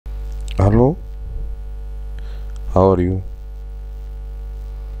Hello, how are you?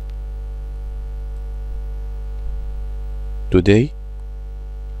 Today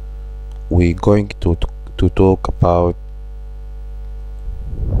we're going to talk about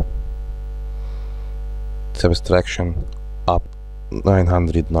subtraction up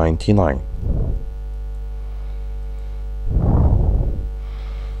 999.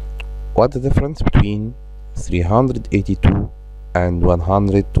 What's the difference between 382 and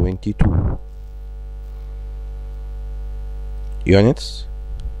 122? Units: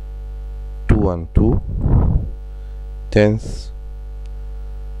 2 and 2, tenths,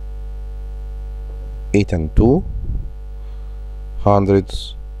 8 and 2,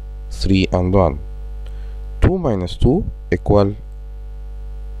 hundreds, 3 and 1. 2 minus 2 equal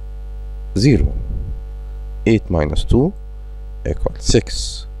 0. 8 minus 2 equal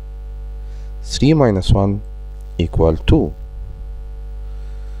 6. 3 minus 1 equal 2.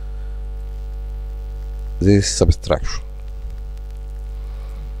 This is subtraction.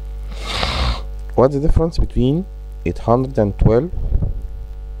 What's the difference between 812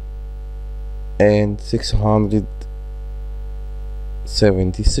 and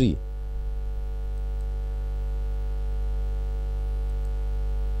 673?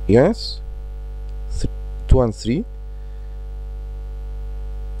 Yes, 2 and 3,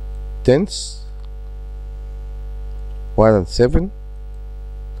 tenths, 1 and 7,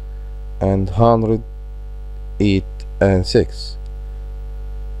 and 100, 8 and 6.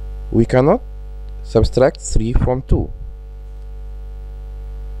 We cannot subtract 3 from 2.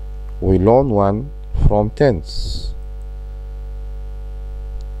 We learn 1 from tenths.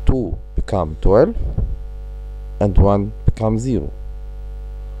 2 become 12 and 1 becomes 0.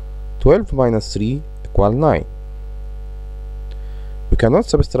 12 minus 3 equal 9. We cannot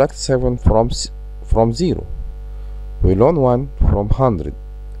subtract 7 from 0. We learn 1 from 100.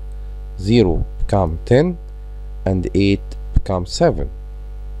 0 become 10 and 8 becomes 7.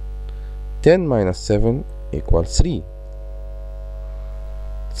 10 minus 7 equals 3.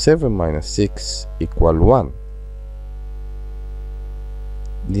 7 minus 6 equal 1.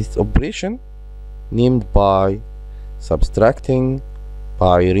 This operation named by subtracting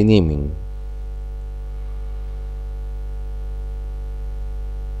by renaming.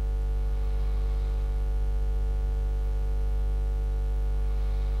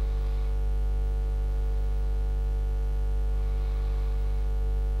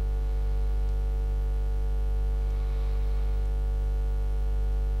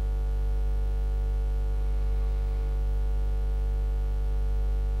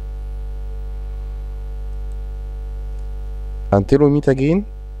 Until we meet again,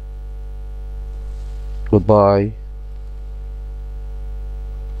 goodbye.